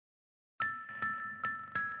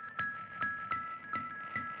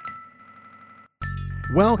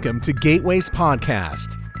Welcome to Gateway's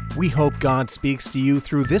podcast. We hope God speaks to you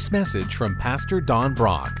through this message from Pastor Don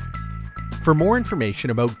Brock. For more information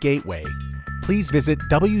about Gateway, please visit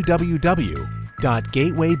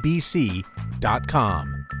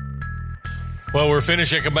www.gatewaybc.com. Well, we're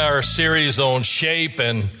finishing up our series on shape,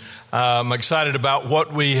 and I'm excited about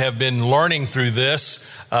what we have been learning through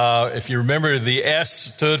this. If you remember, the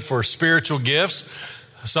S stood for spiritual gifts,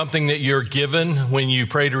 something that you're given when you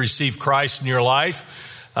pray to receive Christ in your life.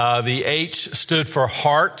 The H stood for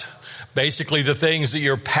heart, basically the things that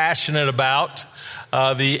you're passionate about.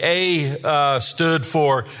 The A stood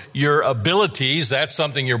for your abilities. That's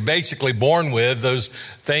something you're basically born with. Those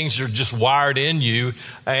things are just wired in you.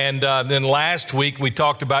 And then last week we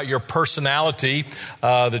talked about your personality,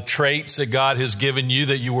 the traits that God has given you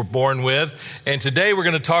that you were born with. And today we're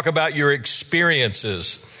going to talk about your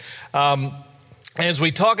experiences. As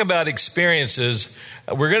we talk about experiences,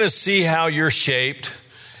 we're going to see how you're shaped,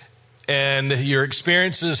 and your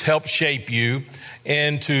experiences help shape you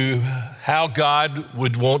into how God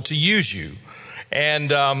would want to use you.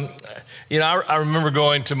 And, I remember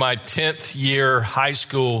going to my 10th year high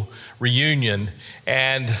school reunion,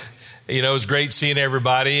 and, it was great seeing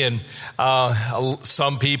everybody. And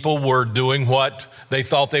some people were doing what they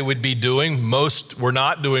thought they would be doing. Most were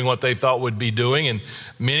not doing what they thought would be doing. And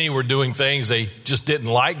many were doing things they just didn't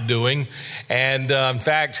like doing. And in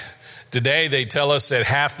fact, today they tell us that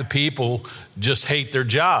half the people just hate their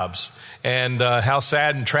jobs. And how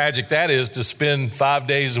sad and tragic that is to spend 5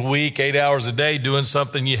 days a week, 8 hours a day doing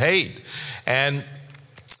something you hate.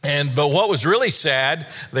 But what was really sad,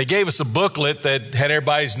 they gave us a booklet that had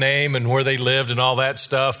everybody's name and where they lived and all that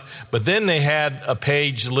stuff. But then they had a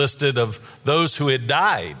page listed of those who had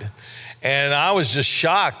died. And I was just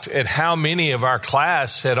shocked at how many of our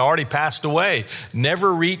class had already passed away,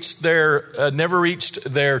 never reached their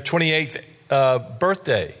 28th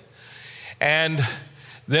birthday. And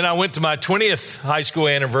then I went to my 20th high school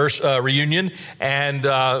anniversary reunion, and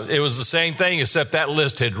it was the same thing, except that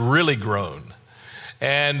list had really grown.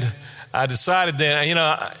 And I decided then,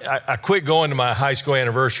 I quit going to my high school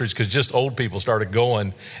anniversaries because just old people started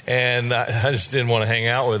going, and I just didn't want to hang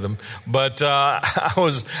out with them. But I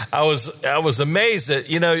was amazed that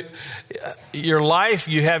your life,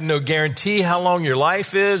 you have no guarantee how long your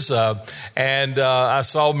life is, and I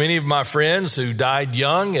saw many of my friends who died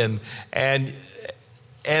young, and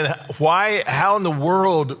why? How in the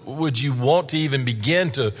world would you want to even begin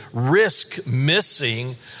to risk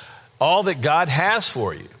missing all that God has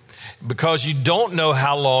for you? Because you don't know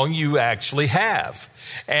how long you actually have.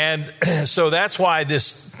 And so that's why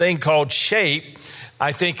this thing called shape,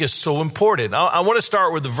 I think, is so important. I want to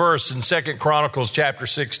start with the verse in 2 Chronicles chapter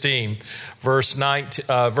 16, verse 9.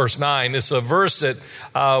 It's a verse that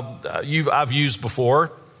I've used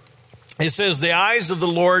before. It says, "The eyes of the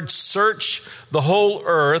Lord search the whole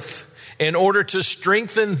earth in order to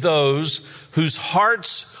strengthen those whose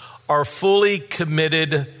hearts are fully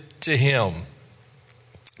committed to Him."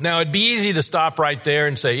 Now, it'd be easy to stop right there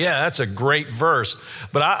and say, yeah, that's a great verse.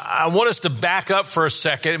 But I want us to back up for a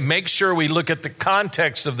second and make sure we look at the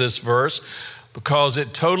context of this verse, because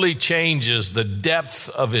it totally changes the depth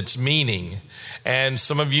of its meaning. And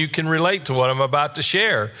some of you can relate to what I'm about to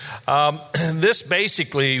share. This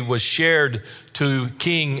basically was shared to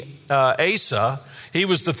King Asa. He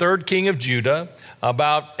was the third king of Judah,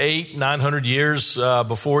 about 900 years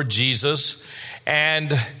before Jesus.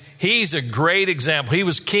 And he's a great example. He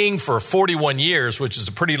was king for 41 years, which is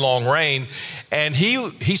a pretty long reign. And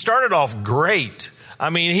he started off great. I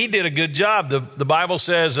mean, he did a good job. The Bible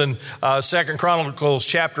says in 2 Chronicles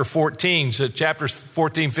chapter 14, so chapters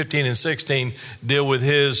 14, 15, and 16 deal with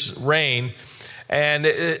his reign. And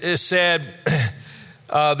it said,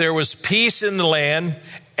 there was peace in the land.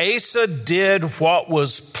 Asa did what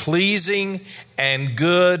was pleasing and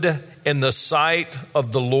good in the sight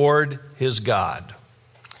of the Lord his God.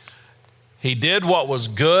 He did what was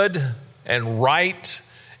good and right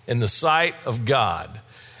in the sight of God.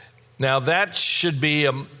 Now that should be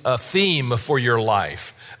a theme for your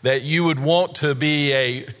life, that you would want to be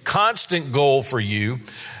a constant goal for you,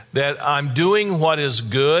 that I'm doing what is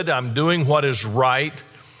good, I'm doing what is right,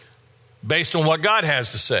 based on what God has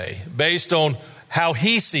to say, based on how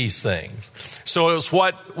He sees things. So it was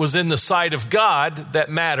what was in the sight of God that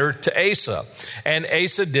mattered to Asa. And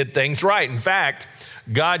Asa did things right. In fact,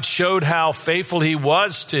 God showed how faithful He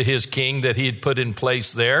was to His king that He had put in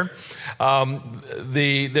place there.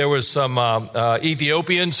 There was some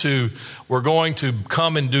Ethiopians who were going to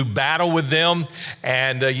come and do battle with them.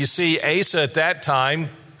 And you see, Asa at that time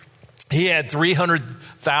He had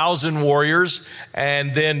 300,000 warriors,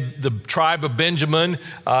 and then the tribe of Benjamin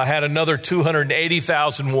had another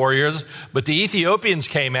 280,000 warriors. But the Ethiopians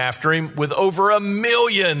came after him with over 1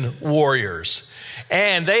 million warriors.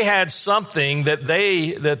 And they had something that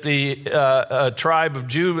the tribe of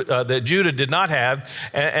Judah, that Judah did not have,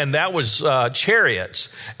 and that was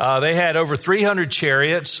chariots. They had over 300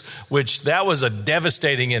 chariots, which that was a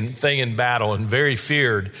devastating thing in battle and very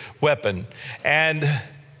feared weapon. And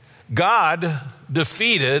God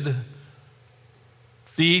defeated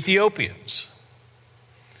the Ethiopians.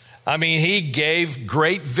 I mean, he gave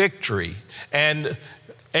great victory. And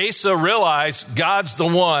Asa realized God's the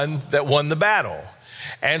one that won the battle.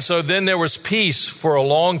 And so then there was peace for a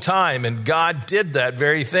long time, and God did that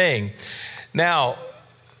very thing. Now,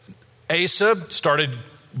 Asa started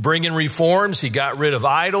bringing reforms. He got rid of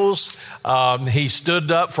idols. He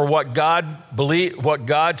stood up for what God believed, what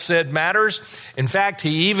God said matters. In fact,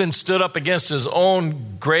 he even stood up against his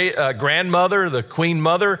own great grandmother, the Queen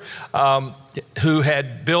Mother, who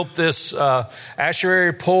had built this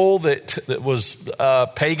Asherah pole that was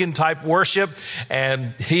pagan type worship,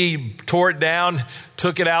 and he tore it down,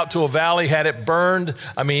 took it out to a valley, had it burned.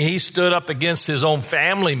 I mean, he stood up against his own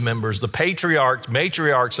family members, the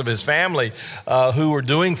matriarchs of his family, who were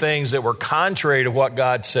doing things that were contrary to what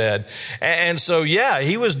God said. And so, yeah,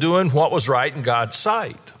 he was doing what was right in God's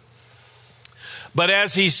sight. But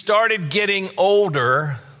as he started getting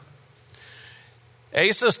older,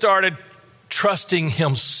 Asa started trusting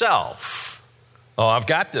himself. Oh, I've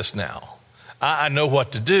got this now. I know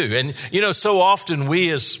what to do. And, so often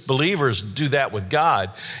we as believers do that with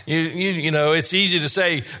God. You know, it's easy to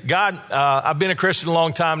say, God, I've been a Christian a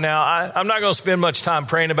long time now. I'm not going to spend much time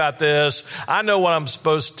praying about this. I know what I'm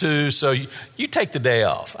supposed to, so you take the day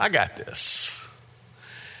off. I got this.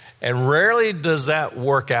 And rarely does that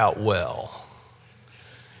work out well.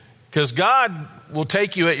 Because God will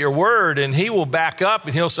take you at your word, and he will back up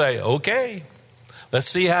and he'll say, okay, let's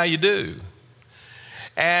see how you do.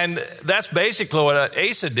 And that's basically what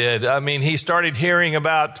Asa did. I mean, he started hearing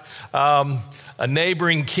about a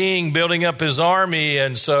neighboring king building up his army.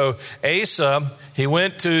 And so Asa, he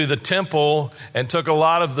went to the temple and took a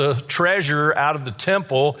lot of the treasure out of the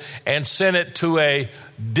temple and sent it to a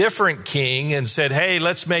different king and said, hey,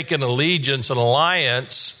 let's make an allegiance, an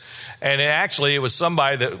alliance. And it was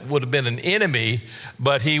somebody that would have been an enemy,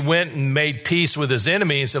 but he went and made peace with his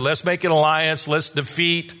enemy and said, let's make an alliance, let's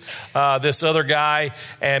defeat this other guy.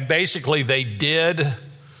 And basically they did.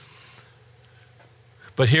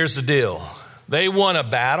 But here's the deal. They won a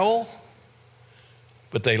battle,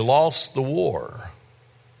 but they lost the war.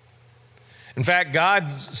 In fact,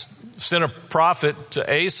 God sent a prophet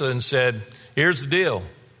to Asa and said, here's the deal.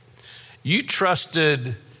 You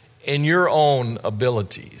trusted in your own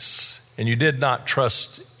abilities, and you did not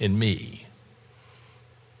trust in me.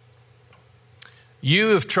 You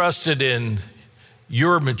have trusted in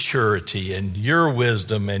your maturity and your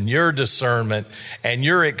wisdom and your discernment and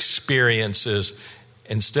your experiences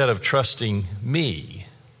instead of trusting me.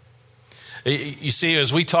 You see,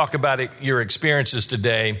 as we talk about your experiences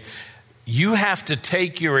today, you have to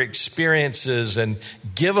take your experiences and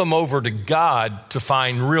give them over to God to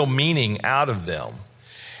find real meaning out of them.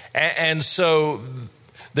 And so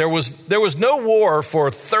there was no war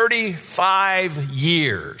for 35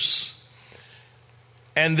 years.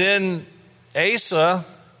 And then Asa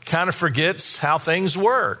kind of forgets how things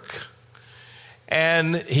work.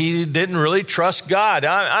 And he didn't really trust God.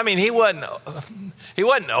 I mean, he wasn't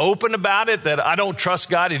open about it, that I don't trust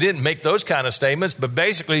God. He didn't make those kind of statements, but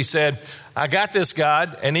basically he said, I got this,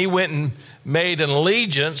 God. And he went and made an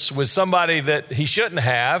allegiance with somebody that he shouldn't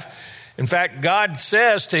have. In fact, God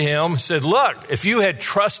says to him, said, look, if you had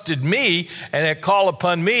trusted me and had called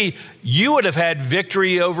upon me, you would have had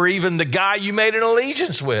victory over even the guy you made an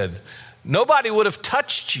allegiance with. Nobody would have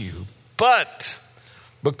touched you. But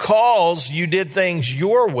because you did things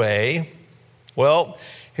your way, well,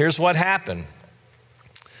 here's what happened.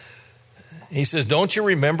 He says, don't you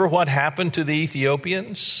remember what happened to the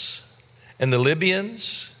Ethiopians and the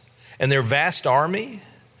Libyans and their vast army?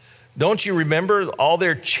 Don't you remember all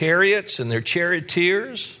their chariots and their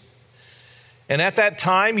charioteers? And at that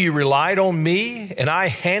time you relied on me and I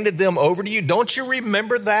handed them over to you. Don't you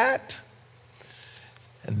remember that?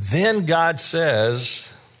 And then God says,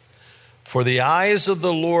 for the eyes of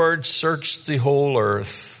the Lord search the whole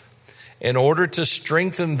earth in order to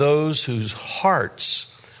strengthen those whose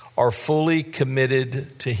hearts are fully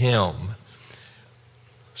committed to him.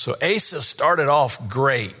 So Asa started off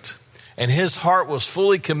great. And his heart was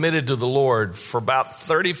fully committed to the Lord for about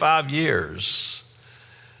 35 years.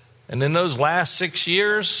 And in those last 6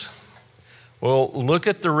 years, Well, look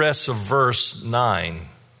at the rest of verse 9.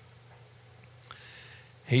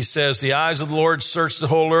 He says, the eyes of the Lord search the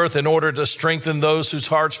whole earth in order to strengthen those whose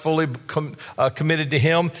hearts fully committed to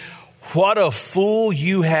him. What a fool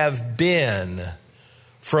you have been.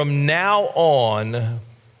 From now on,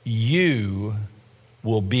 you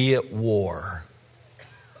will be at war.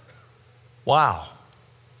 Wow.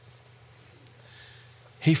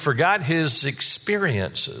 He forgot his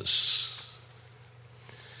experiences.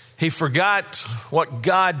 He forgot what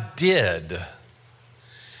God did.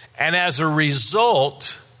 And as a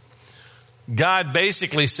result, God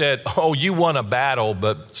basically said, oh, you won a battle,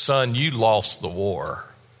 but son, you lost the war.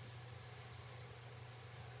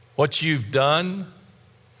 What you've done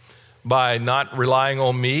by not relying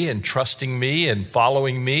on me and trusting me and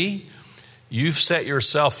following me, you've set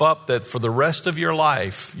yourself up that for the rest of your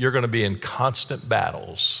life, you're going to be in constant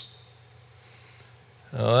battles.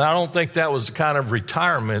 I don't think that was the kind of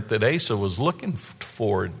retirement that Asa was looking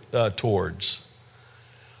towards.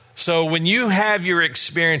 So when you have your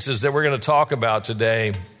experiences that we're going to talk about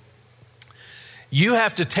today, you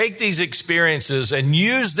have to take these experiences and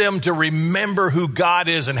use them to remember who God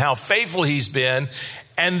is and how faithful he's been,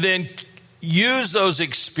 and then use those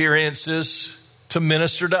experiences to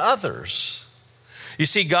minister to others. You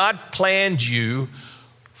see, God planned you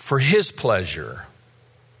for his pleasure.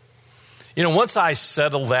 You know, once I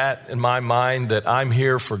settle that in my mind that I'm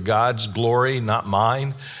here for God's glory, not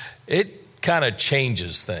mine, it kind of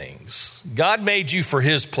changes things. God made you for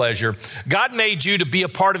his pleasure. God made you to be a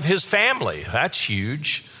part of his family. That's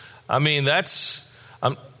huge. I mean, that's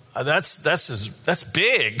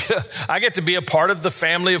big. I get to be a part of the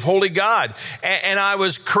family of holy God. And I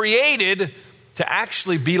was created to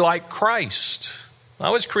actually be like Christ. I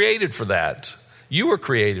was created for that. You were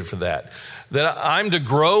created for that. That I'm to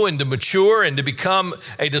grow and to mature and to become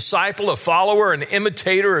a disciple, a follower, an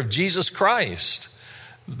imitator of Jesus Christ.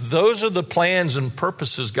 Those are the plans and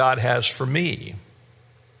purposes God has for me.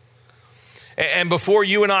 And before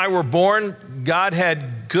you and I were born, God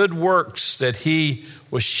had good works that he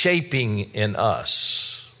was shaping in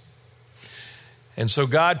us. And so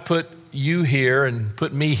God put you here and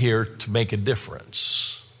put me here to make a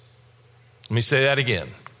difference. Let me say that again.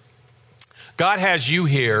 God has you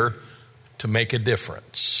here to make a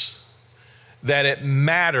difference. That it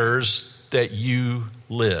matters that you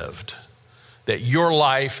lived. That your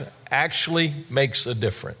life actually makes a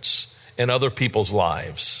difference in other people's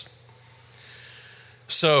lives.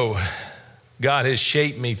 So, God has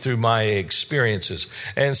shaped me through my experiences.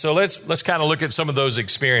 And so let's kind of look at some of those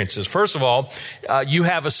experiences. First of all, you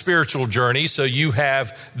have a spiritual journey, so you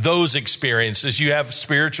have those experiences. You have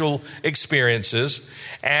spiritual experiences.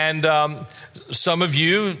 And some of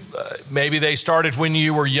you, maybe they started when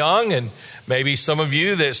you were young, and maybe some of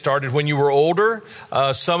you that started when you were older.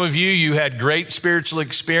 Some of you had great spiritual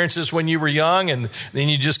experiences when you were young, and then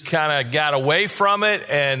you just kind of got away from it.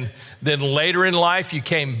 And then later in life, you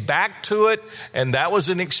came back to it, and that was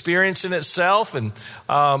an experience in itself. And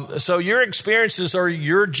so your experiences are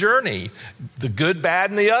your journey, the good, bad,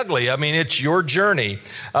 and the ugly. I mean, it's your journey.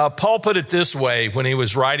 Paul put it this way when he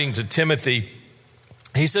was writing to Timothy.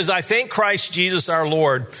 He says, I thank Christ Jesus our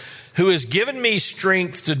Lord, who has given me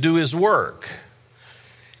strength to do his work.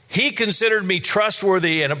 He considered me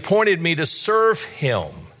trustworthy and appointed me to serve him,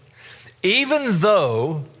 even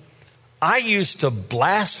though I used to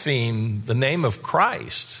blaspheme the name of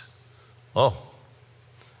Christ. Oh,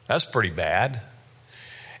 that's pretty bad.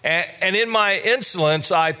 And in my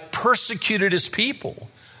insolence, I persecuted his people.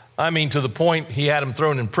 I mean, to the point he had them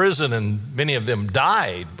thrown in prison, and many of them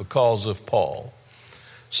died because of Paul.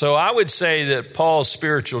 So I would say that Paul's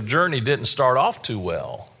spiritual journey didn't start off too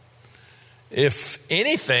well. If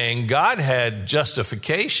anything, God had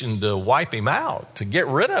justification to wipe him out, to get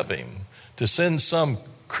rid of him, to send some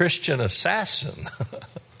Christian assassin.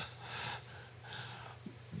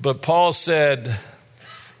 But Paul said,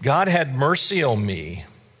 God had mercy on me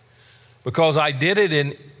because I did it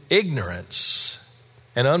in ignorance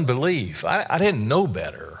and unbelief. I didn't know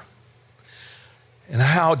better. And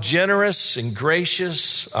how generous and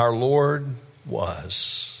gracious our Lord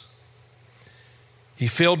was. He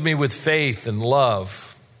filled me with faith and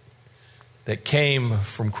love that came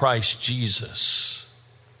from Christ Jesus.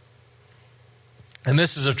 And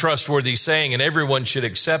this is a trustworthy saying, and everyone should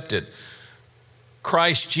accept it.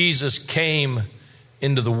 Christ Jesus came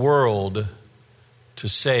into the world to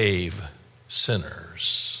save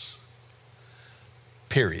sinners.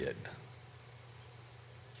 Period.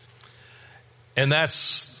 And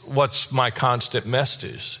that's what's my constant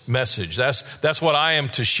message. That's what I am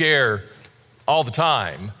to share all the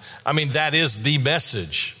time. I mean, that is the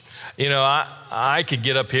message. You know, I could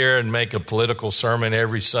get up here and make a political sermon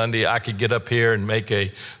every Sunday. I could get up here and make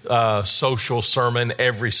a social sermon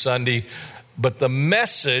every Sunday. But the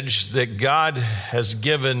message that God has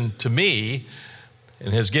given to me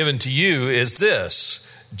and has given to you is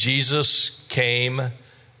this: Jesus came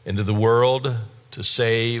into the world to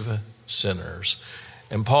save sinners.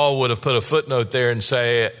 And Paul would have put a footnote there and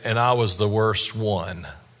say, and I was the worst one.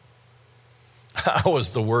 I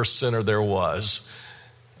was the worst sinner there was,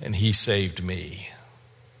 and he saved me.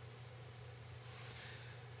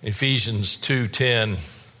 Ephesians 2:10,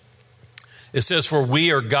 it says, for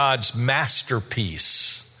we are God's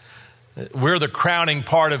masterpiece. We're the crowning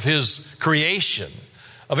part of his creation.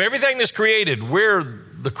 Of everything that's created, we're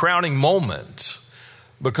the crowning moment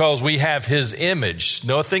because we have his image.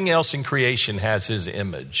 Nothing else in creation has his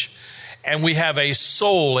image. And we have a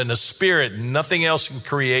soul and a spirit. Nothing else in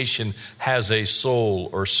creation has a soul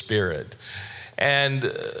or spirit. And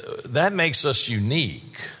that makes us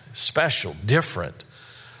unique, special, different.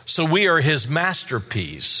 So we are his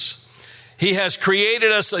masterpiece. He has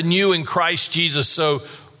created us anew in Christ Jesus so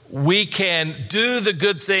we can do the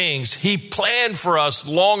good things he planned for us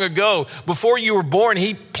long ago. Before you were born,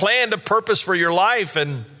 he planned a purpose for your life.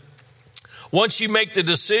 And once you make the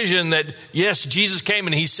decision that, yes, Jesus came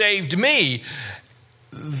and he saved me,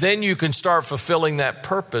 then you can start fulfilling that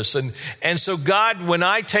purpose. And so God, when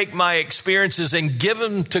I take my experiences and give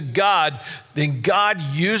them to God, then God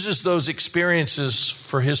uses those experiences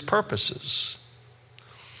for his purposes.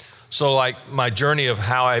 So like my journey of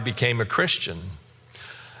how I became a Christian.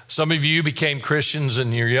 Some of you became Christians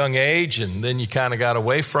in your young age and then you kind of got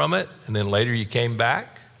away from it and then later you came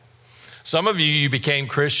back. Some of you became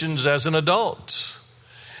Christians as an adult.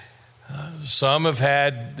 Some have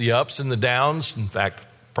had the ups and the downs. In fact,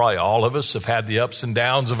 probably all of us have had the ups and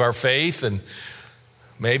downs of our faith. And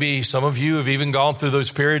maybe some of you have even gone through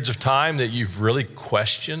those periods of time that you've really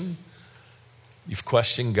questioned. You've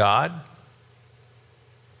questioned God.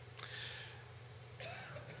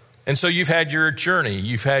 And so you've had your journey.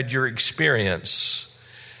 You've had your experience.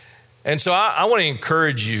 And so I want to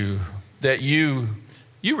encourage you that you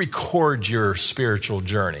record your spiritual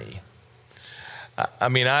journey. I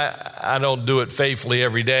mean, I don't do it faithfully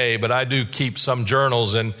every day, but I do keep some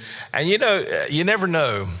journals. And you know, you never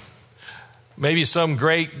know. Maybe some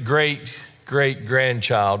great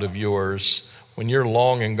grandchild of yours, when you're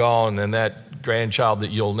long and gone, and that grandchild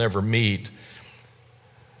that you'll never meet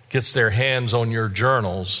gets their hands on your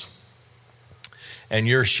journals, and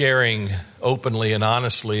you're sharing openly and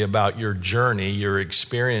honestly about your journey, your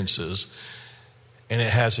experiences, and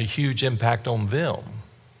it has a huge impact on them.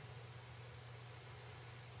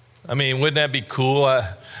 I mean, wouldn't that be cool?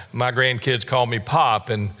 My grandkids call me Pop,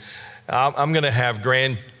 and I'm going to have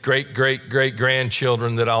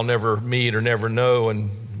great-grandchildren that I'll never meet or never know,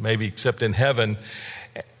 and maybe except in heaven.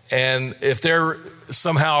 And if they're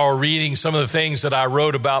somehow are reading some of the things that I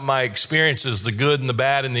wrote about my experiences, the good and the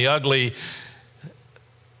bad and the ugly,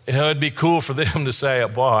 you know, it'd be cool for them to say,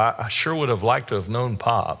 well, I sure would have liked to have known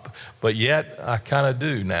Pop, but yet I kind of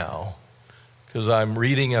do now because I'm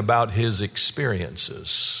reading about his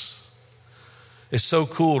experiences. It's so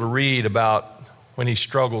cool to read about when he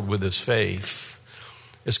struggled with his faith.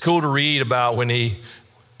 It's cool to read about when he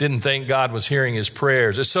didn't think God was hearing his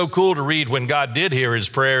prayers. It's so cool to read when God did hear his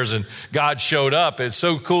prayers and God showed up. It's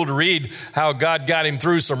so cool to read how God got him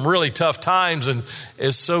through some really tough times, and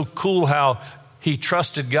it's so cool how he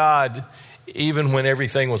trusted God even when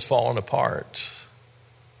everything was falling apart.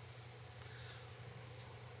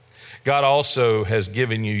 God also has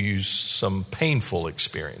given you some painful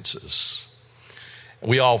experiences.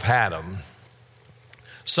 We all have had them.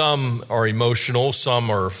 Some are emotional, some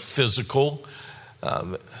are physical,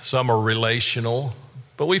 some are relational,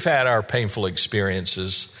 but we've had our painful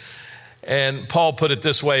experiences. And Paul put it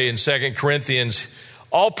this way in 2 Corinthians,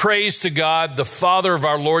 all praise to God, the Father of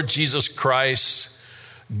our Lord Jesus Christ.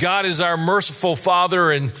 God is our merciful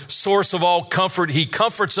Father and source of all comfort. He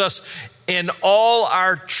comforts us in all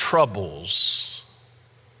our troubles,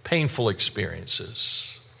 painful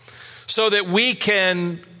experiences, so that we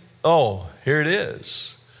can, here it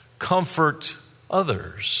is, comfort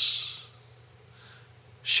others.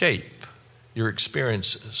 Shape your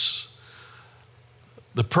experiences.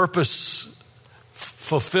 The purpose,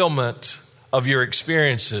 fulfillment of your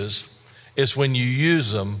experiences is when you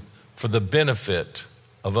use them for the benefit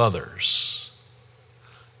of others.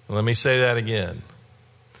 Let me say that again.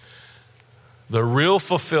 The real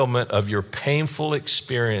fulfillment of your painful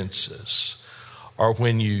experiences are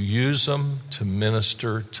when you use them to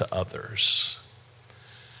minister to others.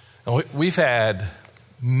 And we've had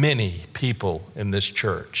many people in this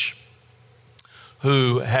church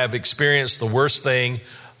who have experienced the worst thing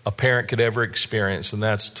a parent could ever experience, and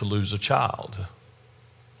that's to lose a child.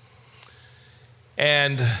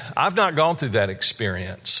 And I've not gone through that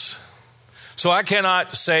experience. So I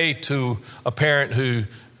cannot say to a parent who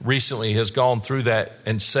recently has gone through that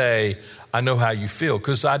and say, I know how you feel,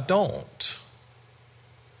 because I don't.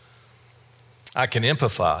 I can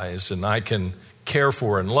empathize and I can care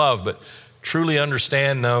for and love, but truly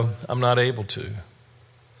understand, no, I'm not able to.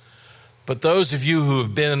 But those of you who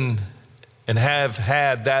have been and have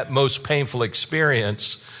had that most painful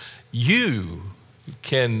experience, you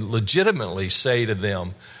can legitimately say to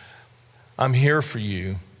them, I'm here for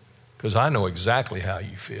you because I know exactly how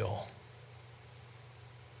you feel.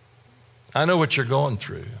 I know what you're going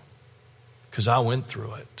through because I went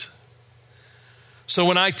through it. So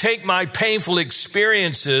when I take my painful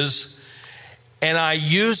experiences and I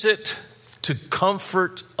use it to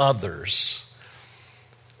comfort others,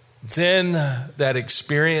 then that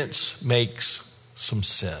experience makes some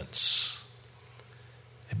sense.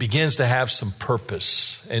 It begins to have some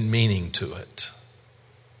purpose and meaning to it.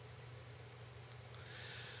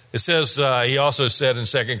 It says, he also said in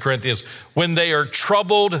 2 Corinthians, when they are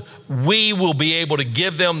troubled, we will be able to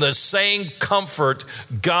give them the same comfort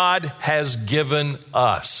God has given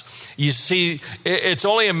us. You see, it's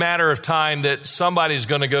only a matter of time that somebody's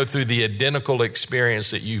going to go through the identical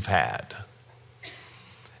experience that you've had.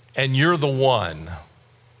 And you're the one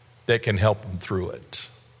that can help them through it.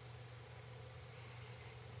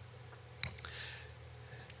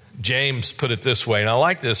 James put it this way, and I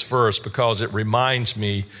like this verse because it reminds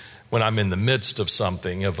me when I'm in the midst of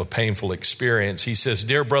something, of a painful experience. He says,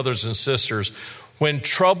 dear brothers and sisters, when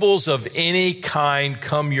troubles of any kind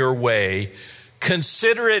come your way,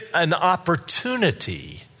 consider it an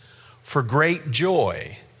opportunity for great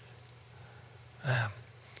joy.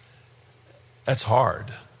 That's hard.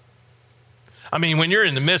 I mean, when you're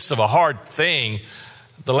in the midst of a hard thing,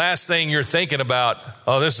 the last thing you're thinking about,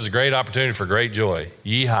 oh, this is a great opportunity for great joy.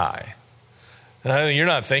 Yee-hi. You're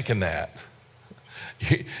not thinking that.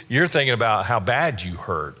 You're thinking about how bad you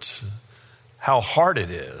hurt, how hard it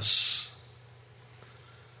is.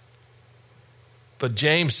 But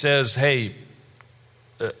James says, hey,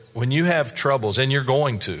 when you have troubles, and you're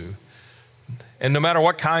going to, and no matter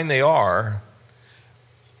what kind they are,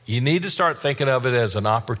 you need to start thinking of it as an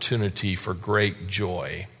opportunity for great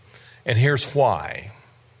joy. And here's why.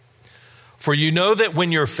 For you know that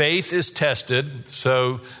when your faith is tested,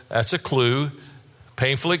 so that's a clue,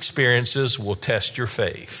 painful experiences will test your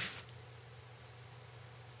faith.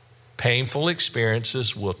 Painful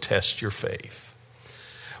experiences will test your faith.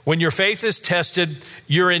 When your faith is tested,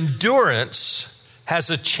 your endurance has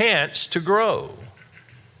a chance to grow.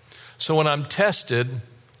 So when I'm tested,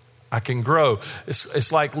 I can grow.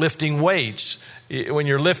 It's like lifting weights. When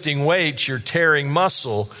you're lifting weights, you're tearing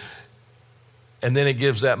muscle, and then it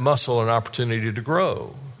gives that muscle an opportunity to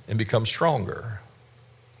grow and become stronger.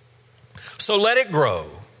 So let it grow.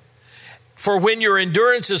 For when your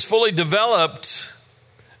endurance is fully developed,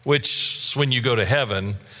 which when you go to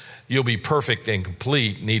heaven, you'll be perfect and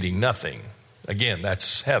complete, needing nothing. Again,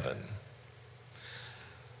 that's heaven.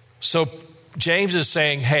 So James is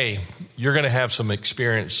saying, hey, you're going to have some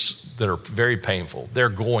experience that are very painful. They're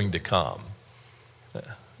going to come.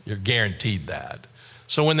 You're guaranteed that.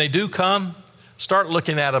 So when they do come, start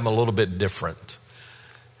looking at them a little bit different.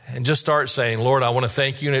 And just start saying, Lord, I want to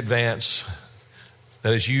thank you in advance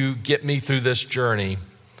that as you get me through this journey,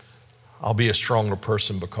 I'll be a stronger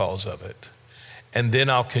person because of it. And then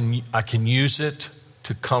I can use it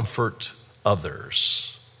to comfort others.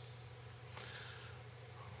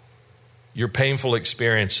 Your painful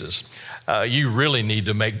experiences. You really need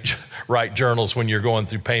to write journals when you're going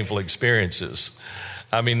through painful experiences.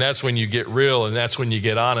 I mean, that's when you get real and that's when you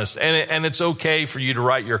get honest. And it's okay for you to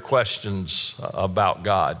write your questions about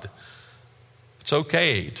God. It's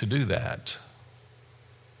okay to do that.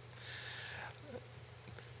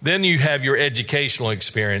 Then you have your educational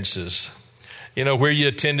experiences. You know, where you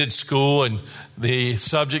attended school and the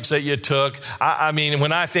subjects that you took. I mean,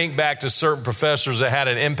 when I think back to certain professors that had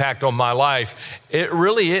an impact on my life, it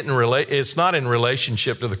really it's not in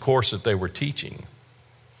relationship to the course that they were teaching,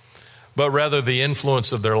 but rather the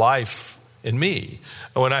influence of their life in me.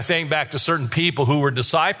 When I think back to certain people who were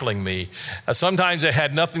discipling me, sometimes it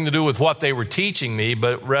had nothing to do with what they were teaching me,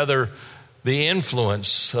 but rather the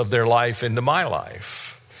influence of their life into my life.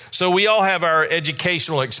 So we all have our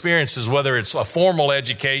educational experiences, whether it's a formal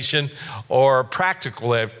education or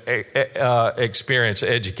practical experience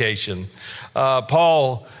education.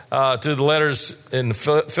 Paul, to the letters in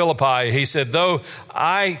Philippi, he said, though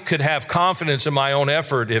I could have confidence in my own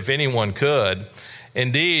effort, if anyone could,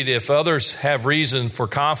 Indeed, if others have reason for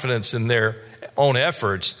confidence in their own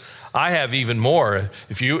efforts, I have even more.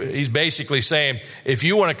 He's basically saying, if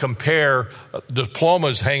you want to compare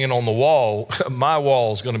diplomas hanging on the wall, my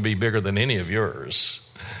wall is going to be bigger than any of yours.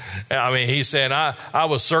 I mean, he's saying, I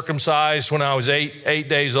was circumcised when I was eight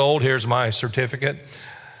days old. Here's my certificate.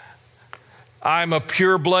 I'm a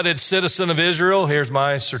pure-blooded citizen of Israel. Here's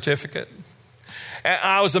my certificate.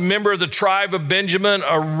 I was a member of the tribe of Benjamin,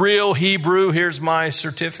 a real Hebrew. Here's my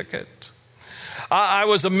certificate. I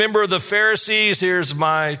was a member of the Pharisees. Here's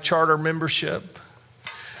my charter membership.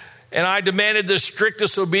 And I demanded the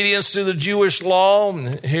strictest obedience to the Jewish law.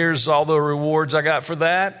 Here's all the rewards I got for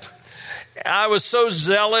that. I was so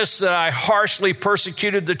zealous that I harshly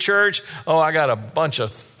persecuted the church. Oh, I got a bunch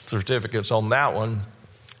of certificates on that one.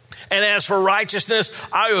 And as for righteousness,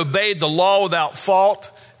 I obeyed the law without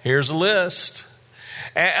fault. Here's a list.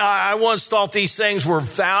 And I once thought these things were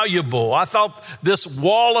valuable. I thought this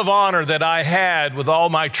wall of honor that I had with all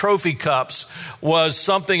my trophy cups was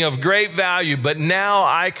something of great value, but now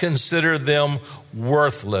I consider them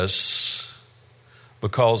worthless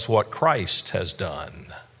because what Christ has done.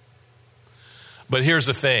 But here's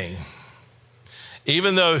the thing.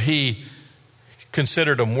 Even though he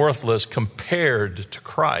considered them worthless compared to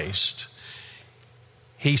Christ,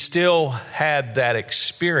 he still had that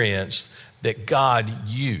experience that God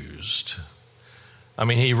used. I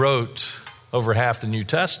mean, he wrote over half the New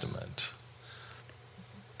Testament.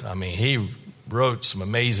 I mean, he wrote some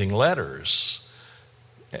amazing letters.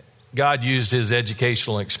 God used his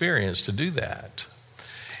educational experience to do that.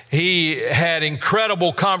 He had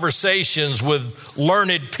incredible conversations with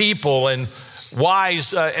learned people and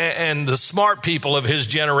wise and the smart people of his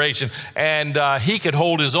generation, and he could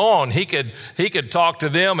hold his own. He could talk to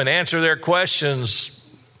them and answer their questions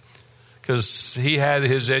because he had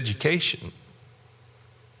his education.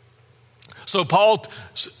 So Paul's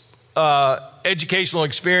educational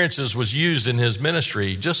experiences was used in his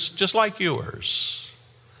ministry, just like yours.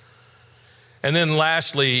 And then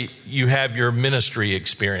lastly, you have your ministry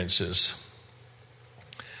experiences.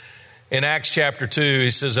 In Acts chapter 2,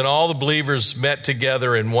 he says, and all the believers met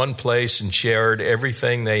together in one place and shared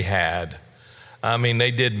everything they had. I mean,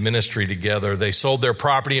 they did ministry together. They sold their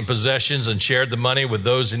property and possessions and shared the money with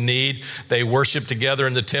those in need. They worshiped together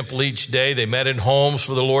in the temple each day. They met in homes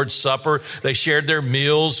for the Lord's Supper. They shared their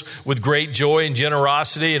meals with great joy and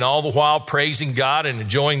generosity, and all the while praising God and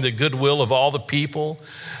enjoying the goodwill of all the people.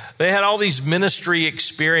 They had all these ministry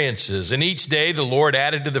experiences, and each day the Lord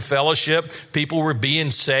added to the fellowship. People were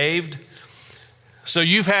being saved. So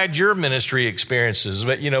you've had your ministry experiences,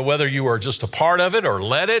 but whether you were just a part of it or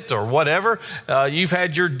led it or whatever, you've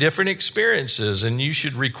had your different experiences, and you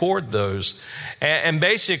should record those. And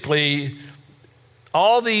basically,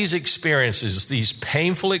 all these experiences, these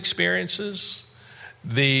painful experiences,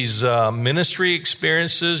 these ministry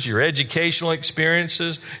experiences, your educational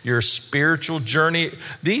experiences, your spiritual journey,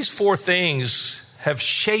 these four things have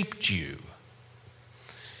shaped you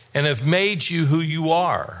and have made you who you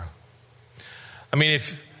are. I mean,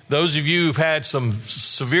 if those of you who've had some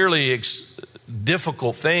severely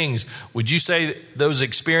difficult things, would you say those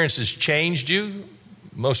experiences changed you?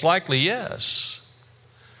 Most likely, yes.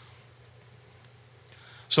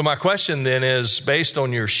 So my question then is, based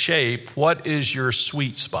on your shape, what is your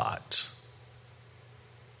sweet spot?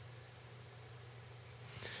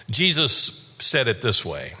 Jesus said it this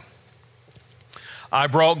way. I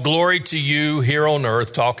brought glory to you here on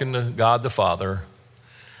earth, talking to God the Father,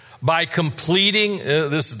 by completing,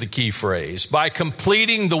 this is the key phrase, by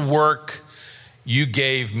completing the work you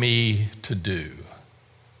gave me to do.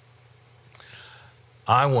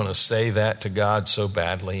 I want to say that to God so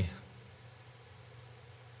badly.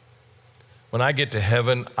 When I get to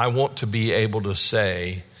heaven, I want to be able to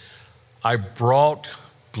say, I brought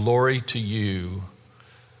glory to you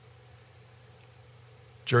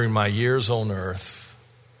during my years on earth.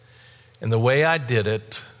 And the way I did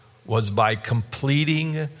it was by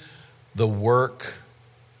completing the work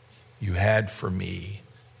you had for me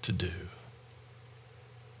to do.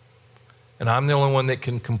 And I'm the only one that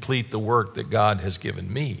can complete the work that God has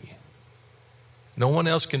given me. No one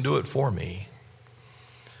else can do it for me.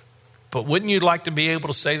 But wouldn't you like to be able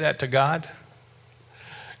to say that to God?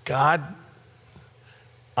 God,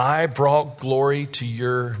 I brought glory to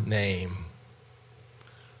your name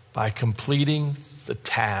by completing the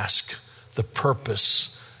task, the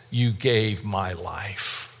purpose you gave my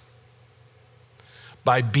life.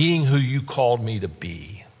 By being who you called me to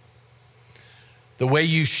be. The way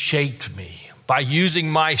you shaped me. By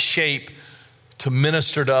using my shape to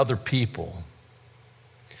minister to other people.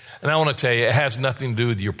 And I want to tell you, it has nothing to do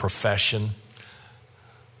with your profession.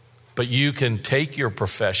 but you can take your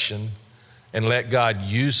profession and let God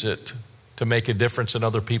use it to make a difference in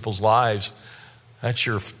other people's lives. That's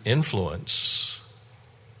your influence.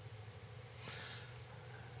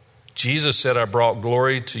 Jesus said, I brought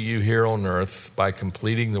glory to you here on earth by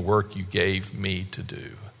completing the work you gave me to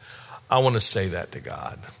do. I want to say that to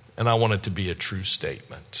God, and I want it to be a true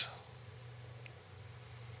statement.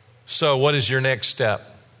 So what is your next step?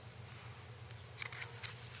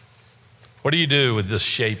 What do you do with this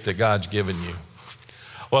shape that God's given you?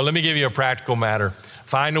 Well, let me give you a practical matter.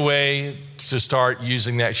 Find a way to start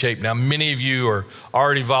using that shape. Now, many of you are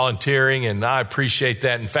already volunteering, and I appreciate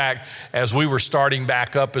that. In fact, as we were starting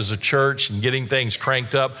back up as a church and getting things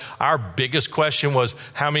cranked up, our biggest question was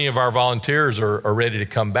how many of our volunteers are ready to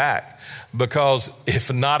come back? Because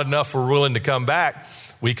if not enough were willing to come back,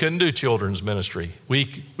 we couldn't do children's ministry. We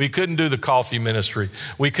couldn't do the coffee ministry.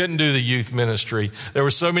 We couldn't do the youth ministry. There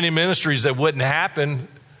were so many ministries that wouldn't happen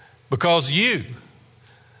because of you,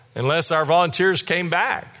 unless our volunteers came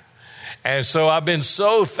back. And so I've been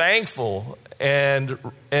so thankful and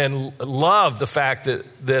love the fact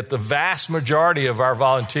that the vast majority of our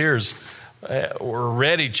volunteers were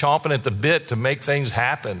ready, chomping at the bit to make things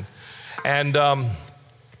happen. And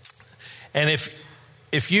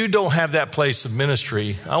if you don't have that place of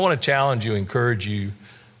ministry, I want to challenge you, encourage you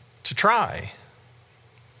to try.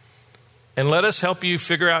 And let us help you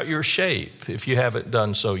figure out your shape if you haven't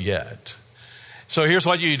done so yet. So here's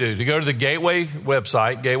what you do. To go to the Gateway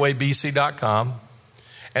website, gatewaybc.com,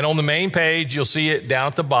 and on the main page, you'll see it down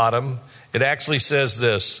at the bottom. It actually says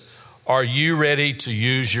this, are you ready to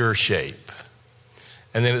use your shape?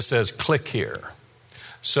 And then it says, click here.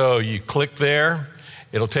 So you click there,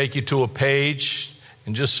 it'll take you to a page,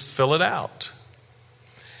 and just fill it out.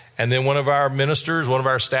 And then one of our ministers, one of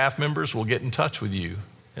our staff members will get in touch with you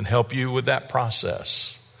and help you with that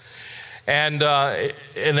process. And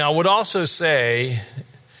I would also say,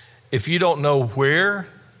 if you don't know where,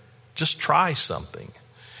 just try something.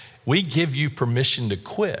 We give you permission to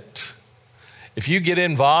quit. If you get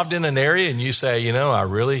involved in an area and you say,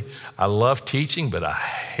 I love teaching, but I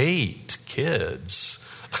hate kids.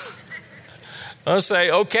 I'll say,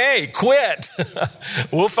 okay, quit.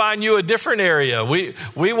 We'll find you a different area. We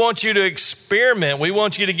want you to experiment. We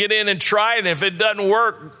want you to get in and try it. And if it doesn't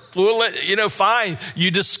work, we'll let fine. You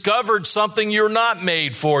discovered something you're not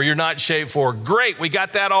made for, you're not shaped for. Great, we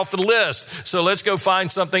got that off the list. So let's go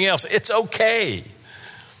find something else. It's okay.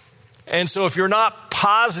 And so if you're not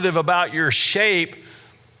positive about your shape,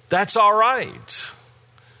 that's all right,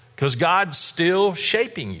 because God's still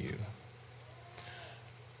shaping you.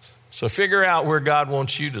 So figure out where God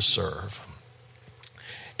wants you to serve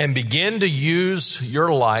and begin to use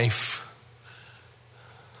your life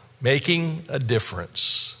making a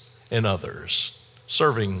difference in others,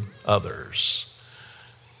 serving others,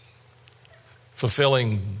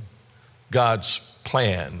 fulfilling God's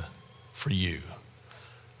plan for you.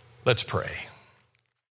 Let's pray.